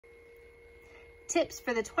tips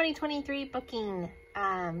for the 2023 booking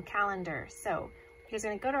calendar. So you're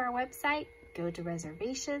going to go to our website, go to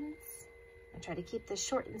reservations. I try to keep this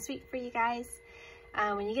short and sweet for you guys.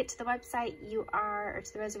 When you get to the website, or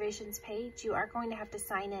to the reservations page, you are going to have to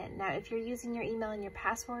sign in. Now, if you're using your email and your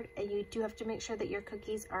password, you do have to make sure that your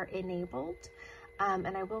cookies are enabled.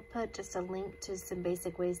 And I will put just a link to some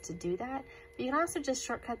basic ways to do that. But you can also just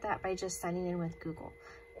shortcut that by just signing in with Google.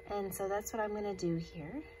 And so that's what I'm going to do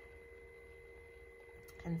here.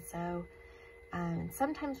 And so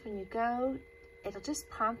sometimes when you go, it'll just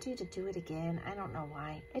prompt you to do it again. I don't know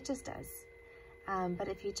why. It just does. But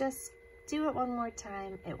if you just do it one more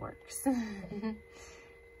time, it works.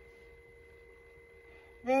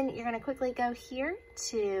 Then you're going to quickly go here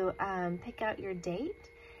to pick out your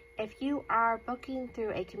date. If you are booking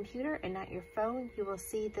through a computer and not your phone, you will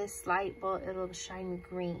see this light, it'll shine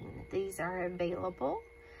green. These are available.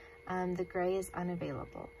 The gray is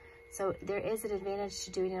unavailable. So there is an advantage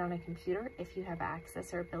to doing it on a computer if you have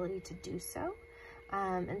access or ability to do so.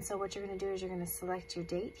 And so what you're going to do is you're going to select your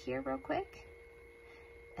date here real quick.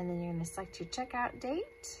 And then you're going to select your checkout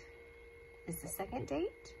date is the second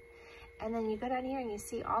date. And then you go down here and you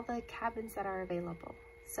see all the cabins that are available.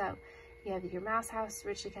 So you have your Mouse House,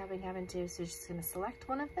 Ridgely Cabin, Cabin 2. So you're just going to select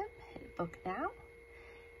one of them, hit book now,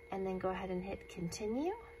 and then go ahead and hit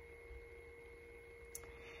continue.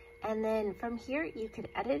 And then from here, you can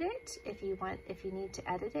edit it if you want. If you need to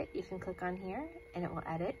edit it, you can click on here and it will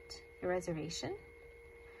edit your reservation.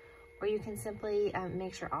 Or you can simply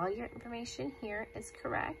make sure all your information here is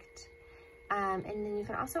correct. And then you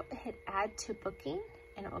can also hit add to booking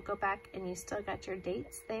and it will go back and you still got your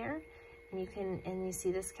dates there. And you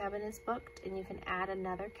see this cabin is booked and you can add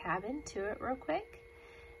another cabin to it real quick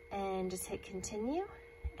and just hit continue.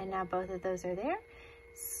 And now both of those are there.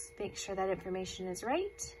 Make sure that information is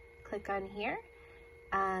right. Click on here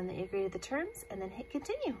that you agree to the terms and then hit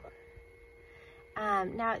continue.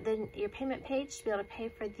 Now then your payment page to be able to pay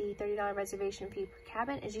for the $30 reservation fee per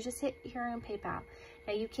cabin is you just hit here on PayPal.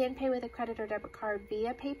 Now you can pay with a credit or debit card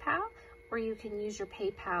via PayPal, or you can use your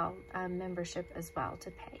PayPal membership as well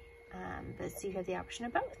to pay. So you have the option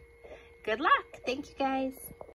of both. Good luck. Thank you guys.